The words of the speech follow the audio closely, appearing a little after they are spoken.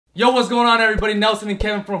Yo, what's going on everybody? Nelson and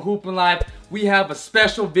Kevin from Hoopin' Live. We have a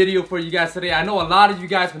special video for you guys today. I know a lot of you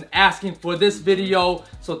guys been asking for this video.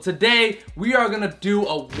 So today we are gonna do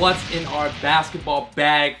a what's in our basketball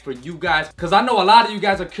bag for you guys. Cause I know a lot of you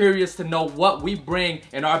guys are curious to know what we bring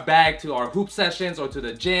in our bag to our hoop sessions or to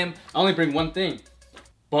the gym. I only bring one thing,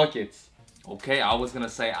 buckets. Okay, I was gonna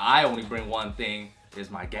say I only bring one thing,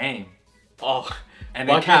 is my game. Oh, and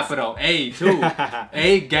then capital A too.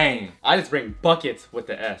 A game. I just bring buckets with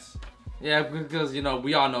the S. Yeah, because you know,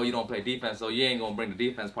 we all know you don't play defense, so you ain't gonna bring the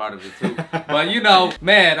defense part of it too. But you know,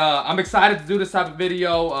 man, I'm excited to do this type of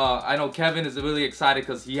video. I know Kevin is really excited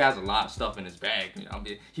because he has a lot of stuff in his bag. You know,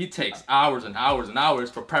 he takes hours and hours and hours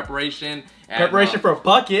for preparation. And, for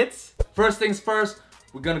buckets. First things first,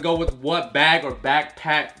 we're gonna go with what bag or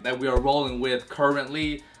backpack that we are rolling with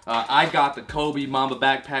currently. I got the Kobe Mamba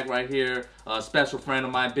backpack right here. A special friend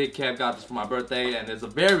of mine, Big Kev, got this for my birthday, and it's a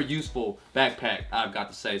very useful backpack, I've got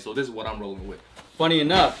to say. So this is what I'm rolling with. Funny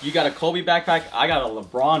enough, you got a Kobe backpack, I got a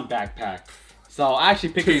LeBron backpack. So I actually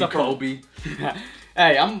picked this up from Kobe.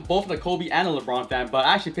 Hey, I'm both a Kobe and a LeBron fan, but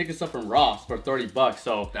I actually picked this up from Ross for 30 bucks.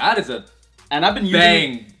 So that is a and I've been using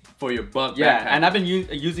bang for your buck. Yeah, backpack. And I've been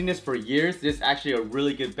using this for years. This is actually a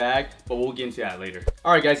really good bag, but we'll get into that later.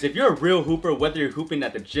 Alright guys, if you're a real hooper, whether you're hooping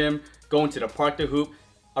at the gym, going to the park to hoop,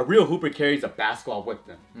 a real hooper carries a basketball with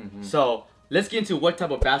them. So let's get into what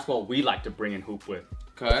type of basketball we like to bring and hoop with.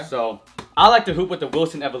 Okay. So I like to hoop with the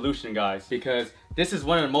Wilson Evolution, guys, because this is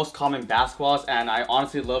one of the most common basketballs, and I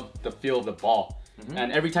honestly love the feel of the ball.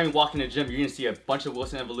 And every time you walk in the gym, you're gonna see a bunch of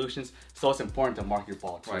Wilson Evolutions, so it's important to mark your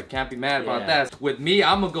ball too. Right, can't be mad about that. With me,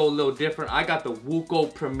 I'm gonna go a little different. I got the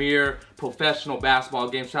Wuko Premier Professional Basketball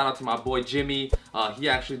Game. Shout out to my boy Jimmy.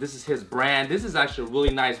 This is his brand. This is actually a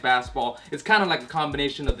really nice basketball. It's kind of like a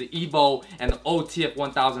combination of the Evo and the OTF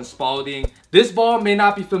 1000 Spalding. This ball may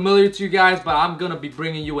not be familiar to you guys, but I'm gonna be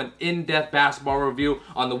bringing you an in-depth basketball review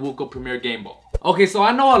on the Wuko Premier Game Ball. Okay, so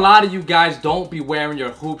I know a lot of you guys don't be wearing your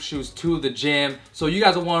hoop shoes to the gym. So you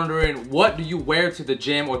guys are wondering, what do you wear to the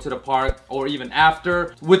gym or to the park or even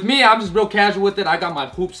after? With me, I'm just real casual with it. I got my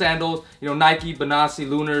hoop sandals, you know, Nike Benassi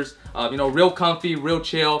Lunars, you know, real comfy, real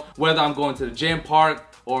chill. Whether I'm going to the gym, park,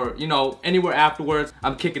 or, you know, anywhere afterwards,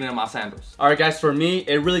 I'm kicking in my sandals. Alright guys, for me,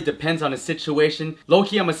 it really depends on the situation.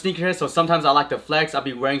 Low-key, I'm a sneakerhead, so sometimes I like to flex. I'll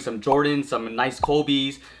be wearing some Jordans, some nice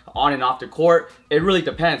Kobe's, on and off the court. It really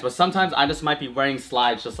depends, but sometimes I just might be wearing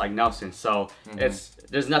slides just like Nelson. So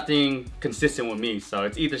there's nothing consistent with me. So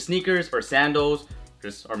it's either sneakers or sandals,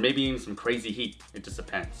 or maybe even some crazy heat. It just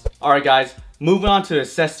depends. Alright guys, moving on to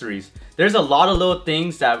accessories. There's a lot of little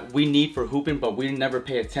things that we need for hooping, but we never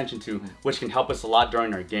pay attention to, which can help us a lot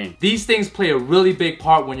during our game. These things play a really big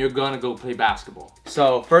part when you're gonna go play basketball.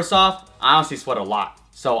 So first off, I honestly sweat a lot.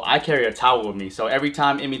 So I carry a towel with me. So every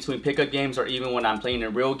time in between pickup games, or even when I'm playing a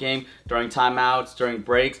real game, during timeouts, during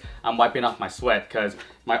breaks, I'm wiping off my sweat because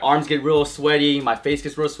my arms get real sweaty, my face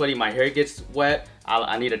gets real sweaty, my hair gets wet.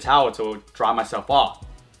 I need a towel to dry myself off.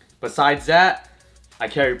 Besides that, I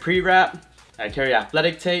carry pre-wrap, I carry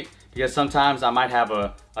athletic tape, because sometimes I might have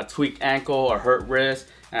a tweaked ankle or hurt wrist,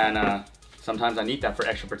 and sometimes I need that for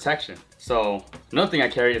extra protection. So another thing I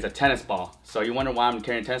carry is a tennis ball. So you wonder why I'm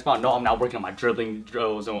carrying a tennis ball? No, I'm not working on my dribbling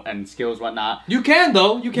drills and skills, whatnot. You can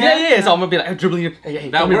though, you can. Yeah. So I'm gonna be like, hey, dribbling, hey,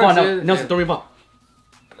 that throw me the ball. works, Nelson, throw me the ball.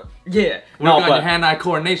 Yeah. No, but your hand-eye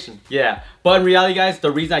coordination. Yeah, but in reality, guys,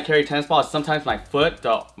 the reason I carry a tennis ball is sometimes my foot,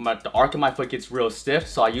 the arc of my foot gets real stiff,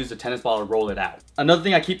 so I use the tennis ball to roll it out. Another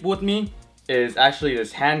thing I keep with me is actually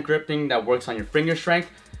this hand grip thing that works on your finger strength.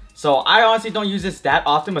 So I honestly don't use this that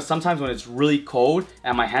often, but sometimes when it's really cold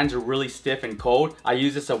and my hands are really stiff and cold, I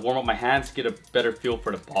use this to warm up my hands to get a better feel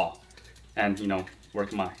for the ball. And, you know,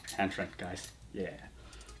 working my hand strength, guys. Yeah.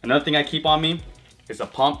 Another thing I keep on me is a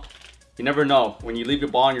pump. You never know. When you leave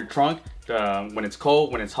your ball in your trunk, when it's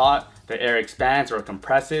cold, when it's hot, the air expands or it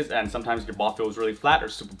compresses, and sometimes your ball feels really flat or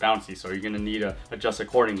super bouncy, so you're gonna need to adjust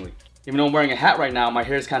accordingly. Even though I'm wearing a hat right now, my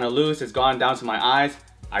hair is kind of loose, it's gone down to my eyes.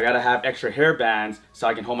 I gotta have extra hair bands so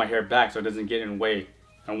I can hold my hair back so it doesn't get in the way.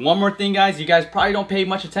 And one more thing, guys, you guys probably don't pay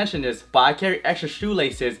much attention to this, but I carry extra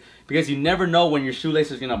shoelaces because you never know when your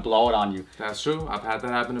shoelace is gonna blow it on you. That's true, I've had that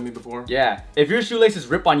happen to me before. Yeah, if your shoelaces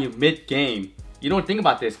rip on you mid-game, you don't think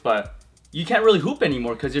about this, but you can't really hoop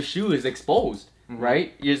anymore because your shoe is exposed,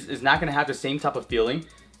 right? It's not gonna have the same type of feeling,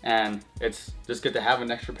 and it's just good to have an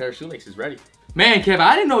extra pair of shoelaces ready. Man, Kev,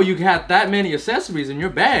 I didn't know you had that many accessories in your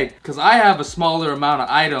bag, because I have a smaller amount of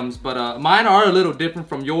items, but mine are a little different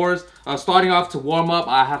from yours. Starting off, to warm up,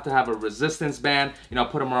 I have to have a resistance band. You know,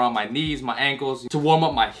 put them around my knees, my ankles, to warm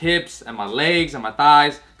up my hips and my legs and my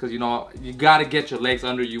thighs, because, you know, you got to get your legs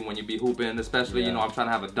under you when you be hooping, especially, you know, I'm trying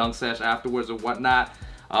to have a dunk sesh afterwards or whatnot.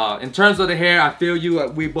 In terms of the hair, I feel you.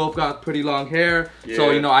 We both got pretty long hair. Yeah.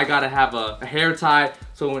 So, you know, I gotta have a hair tie.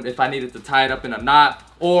 So if I needed to tie it up in a knot,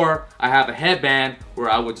 or I have a headband where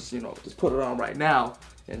I would just, you know, just put it on right now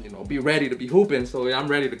and, you know, be ready to be hooping. So yeah, I'm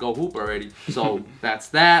ready to go hoop already. So that's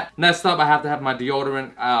that. Next up, I have to have my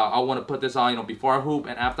deodorant. I want to put this on, you know, before I hoop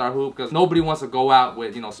and after I hoop, because nobody wants to go out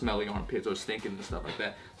with, you know, smelly armpits or stinking and stuff like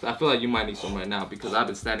that. So I feel like you might need some right now because I've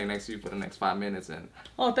been standing next to you for the next 5 minutes and...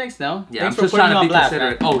 Oh, thanks, Nell. Yeah, thanks I'm just for trying putting to me be on blast,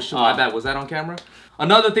 considerate. man. Oh, shit, my bad. Was that on camera?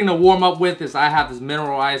 Another thing to warm up with is I have this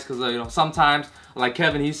mineral ice because, you know, sometimes, like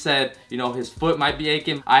Kevin, he said, you know, his foot might be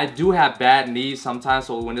aching. I do have bad knees sometimes,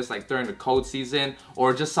 so when it's like during the cold season,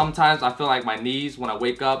 or just sometimes I feel like my knees, when I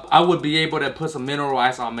wake up, I would be able to put some mineral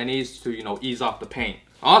ice on my knees to, you know, ease off the pain.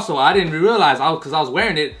 Also, I didn't realize, because I was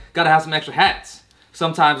wearing it, gotta have some extra hats.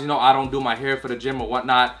 Sometimes, you know, I don't do my hair for the gym or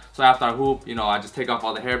whatnot, so after I hoop, you know, I just take off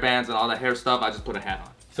all the hair bands and all the hair stuff, I just put a hat on.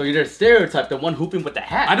 So you're the stereotype, the one hooping with the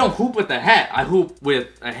hat. I don't hoop with the hat. I hoop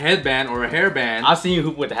with a headband or a hairband. I've seen you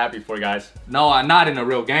hoop with the hat before, guys. No, I'm not in a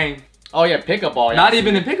real game. Oh yeah, pickup ball. Yeah, Not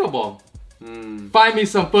even in pickleball. Mm. Find me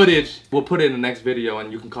some footage. We'll put it in the next video and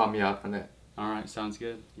you can call me out on that. Alright, sounds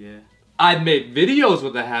good. Yeah. I've made videos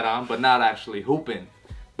with the hat on, but not actually hooping.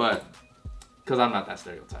 But, because I'm not that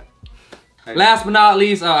stereotype. Last but not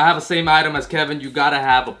least, I have the same item as Kevin. You gotta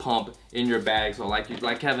have a pump in your bag. So like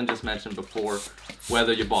Kevin just mentioned before,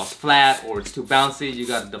 whether your ball's flat or it's too bouncy, you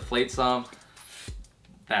gotta deflate some.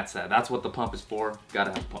 That's that. That's what the pump is for. You gotta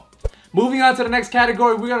have a pump. Moving on to the next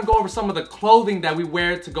category, we're gonna go over some of the clothing that we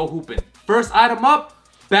wear to go hooping. First item up,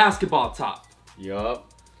 basketball top.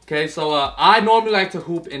 Yup. Okay, so I normally like to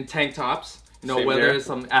hoop in tank tops. You know, Same whether here. it's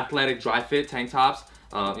some athletic dry fit tank tops.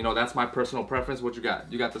 You know, that's my personal preference. What you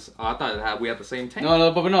got? You got this? I thought we had the same tank.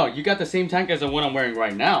 No, but no, you got the same tank as the one I'm wearing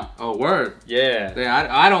right now. Oh, word. Yeah. Yeah,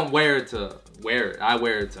 I don't wear it to wear it. I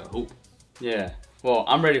wear it to hoop. Yeah. Well,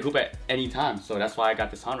 I'm ready to hoop at any time, so that's why I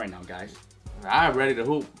got this on right now, guys. I'm ready to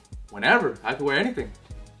hoop whenever. I can wear anything.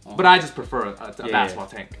 Oh. But I just prefer a Yeah. basketball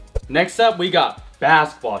tank. Next up, we got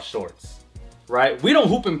basketball shorts. Right? We don't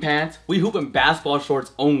hoop in pants. We hoop in basketball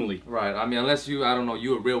shorts only. Right. I mean, unless you, I don't know,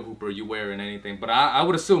 you a real hooper, you wear in anything. But I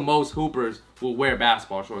would assume most hoopers will wear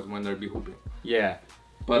basketball shorts when they're be hooping. Yeah.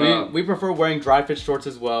 But we prefer wearing dry fit shorts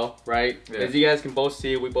as well, right? Yeah. As you guys can both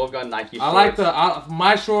see, we both got Nike shorts. I like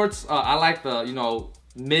my shorts. I like the, you know,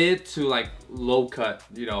 mid to like low cut,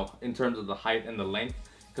 you know, in terms of the height and the length.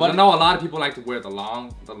 Because I know a lot of people like to wear the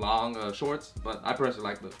long shorts, but I personally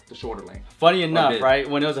like the shorter length. Funny enough, right?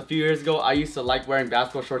 When it was a few years ago, I used to like wearing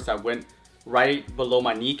basketball shorts that went right below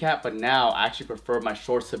my kneecap, but now I actually prefer my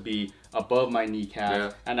shorts to be above my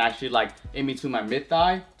kneecap and actually like in between my mid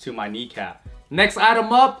thigh to my kneecap. Next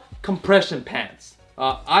item up, compression pants.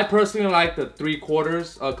 I personally like the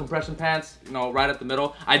 3/4 compression pants, you know, right at the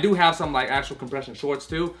middle. I do have some like actual compression shorts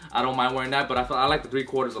too. I don't mind wearing that, but I like the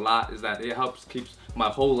 3/4 a lot. Is that it helps keeps my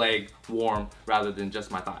whole leg warm rather than just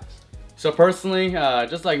my thighs. So personally,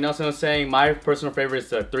 just like Nelson was saying, my personal favorite is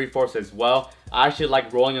the 3/4 as well. I actually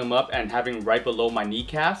like rolling them up and having right below my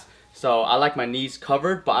kneecaps. So I like my knees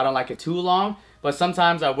covered, but I don't like it too long. But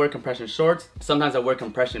sometimes I wear compression shorts, sometimes I wear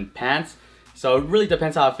compression pants. So it really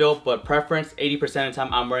depends how I feel, but preference, 80% of the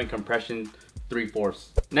time I'm wearing compression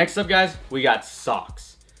 3/4. Next up, guys, we got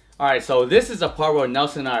socks. Alright, so this is a part where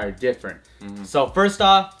Nelson and I are different. So first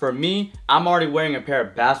off, for me, I'm already wearing a pair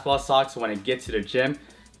of basketball socks when I get to the gym.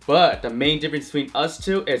 But the main difference between us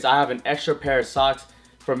two is I have an extra pair of socks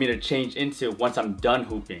for me to change into once I'm done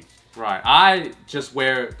hooping. Right, I just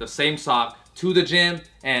wear the same sock to the gym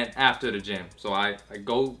and after the gym. So I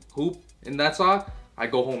go hoop in that sock, I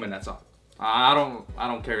go home in that sock. I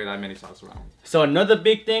don't carry that many socks around. So another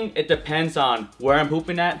big thing, it depends on where I'm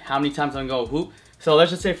hooping at, how many times I'm gonna hoop. So let's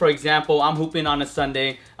just say, for example, I'm hooping on a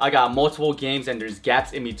Sunday, I got multiple games and there's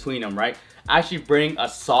gaps in between them, right? I actually bring a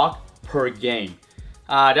sock per game.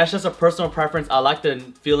 That's just a personal preference. I like the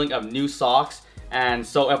feeling of new socks. And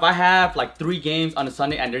so if I have like 3 games on a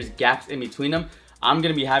Sunday and there's gaps in between them, I'm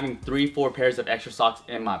gonna be having 3-4 pairs of extra socks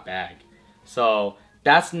in my bag. So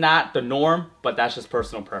that's not the norm, but that's just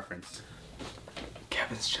personal preference.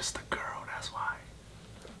 Kevin's just a girl, that's why.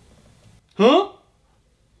 Huh?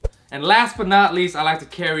 And last but not least, I like to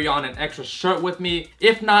carry on an extra shirt with me.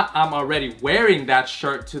 If not, I'm already wearing that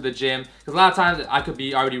shirt to the gym. Because a lot of times I could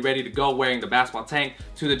be already ready to go wearing the basketball tank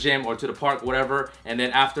to the gym or to the park, whatever. And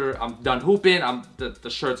then after I'm done hooping, the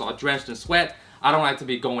shirt's all drenched in sweat. I don't like to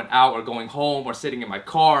be going out or going home or sitting in my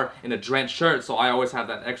car in a drenched shirt. So I always have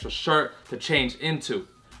that extra shirt to change into.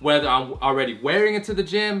 Whether I'm already wearing it to the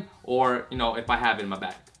gym or, you know, if I have it in my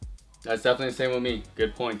bag. That's definitely the same with me.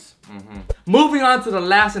 Good points. Moving on to the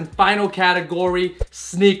last and final category,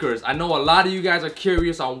 sneakers. I know a lot of you guys are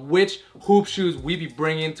curious on which hoop shoes we be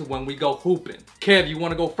bringing to when we go hooping. Kev, you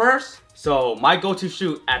want to go first? So my go-to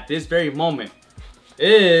shoe at this very moment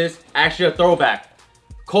is actually a throwback.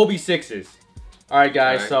 Kobe 6s. Alright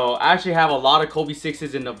guys, so I actually have a lot of Kobe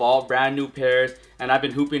 6s in the vault, brand new pairs, and I've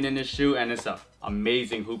been hooping in this shoe, and it's an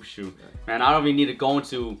amazing hoop shoe. Man, I don't even need to go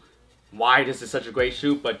into why this is such a great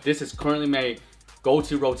shoe, but this is currently my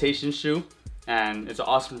go-to rotation shoe, and it's an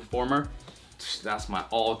awesome performer. That's my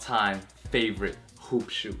all-time favorite hoop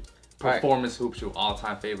shoe. Performance hoop shoe,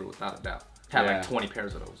 all-time favorite without a doubt. Have like 20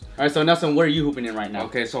 pairs of those. Alright, so Nelson, what are you hooping in right now?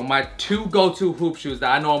 Okay, so my two go-to hoop shoes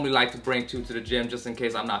that I normally like to bring to the gym just in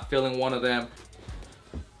case I'm not feeling one of them.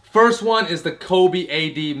 First one is the Kobe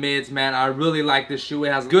AD mids, man. I really like this shoe.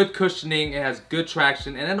 It has good cushioning, it has good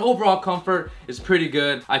traction, and then overall comfort is pretty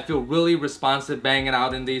good. I feel really responsive banging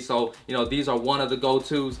out in these, so you know, these are one of the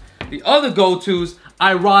go-tos. The other go-tos,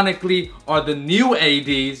 ironically, are the new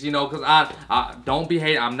ADs, you know, because I don't be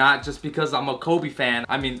hating. I'm not just because I'm a Kobe fan.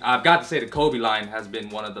 I mean, I've got to say the Kobe line has been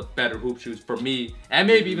one of the better hoop shoes for me, and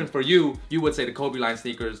maybe even for you. You would say the Kobe line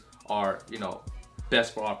sneakers are, you know,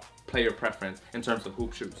 best for our player preference in terms of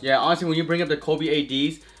hoop shoes. Yeah, honestly, when you bring up the Kobe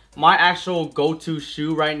ADs, my actual go-to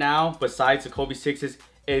shoe right now, besides the Kobe 6s,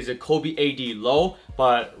 is a Kobe AD low.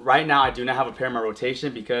 But right now, I do not have a pair in my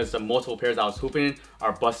rotation because the multiple pairs I was hooping in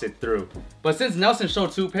are busted through. But since Nelson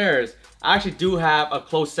showed two pairs, I actually do have a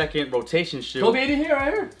close second rotation shoe. Kobe AD here,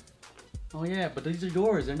 right here. Oh yeah, but these are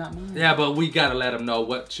yours, they're not mine. Yeah, but we gotta let them know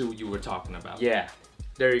what shoe you were talking about. Yeah.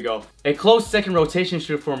 There you go. A close second rotation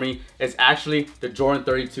shoe for me is actually the Jordan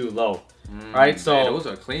 32 low. Right, so man, those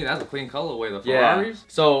are clean. That's a clean colorway. The Ferraris. Yeah.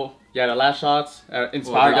 So yeah, the last shots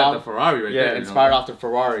inspired off the Ferrari right there. Inspired off the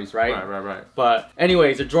Ferraris, right? Right. But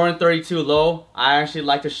anyways, the Jordan 32 low, I actually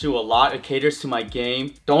like the shoe a lot. It caters to my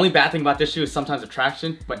game. The only bad thing about this shoe is sometimes the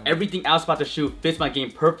traction, but everything else about the shoe fits my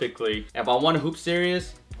game perfectly. If I want to hoop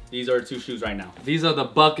serious, these are the two shoes right now. These are the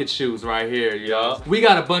bucket shoes right here, yo. We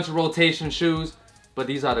got a bunch of rotation shoes, but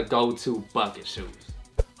these are the go-to bucket shoes.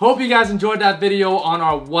 Hope you guys enjoyed that video on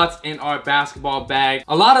our what's in our basketball bag.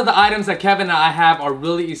 A lot of the items that Kevin and I have are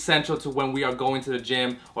really essential to when we are going to the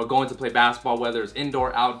gym or going to play basketball, whether it's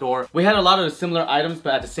indoor, outdoor. We had a lot of similar items,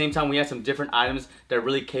 but at the same time, we had some different items that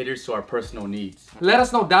really caters to our personal needs. Let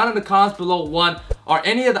us know down in the comments below, one, are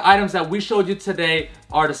any of the items that we showed you today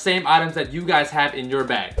are the same items that you guys have in your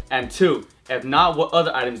bag? And two, if not, what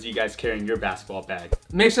other items do you guys carry in your basketball bag?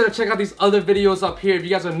 Make sure to check out these other videos up here. If you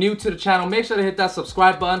guys are new to the channel, make sure to hit that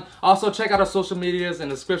subscribe button. Also, check out our social medias in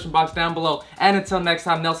the description box down below. And until next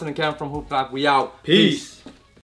time, Nelson and Kevin from Hoop Knock, we out. Peace.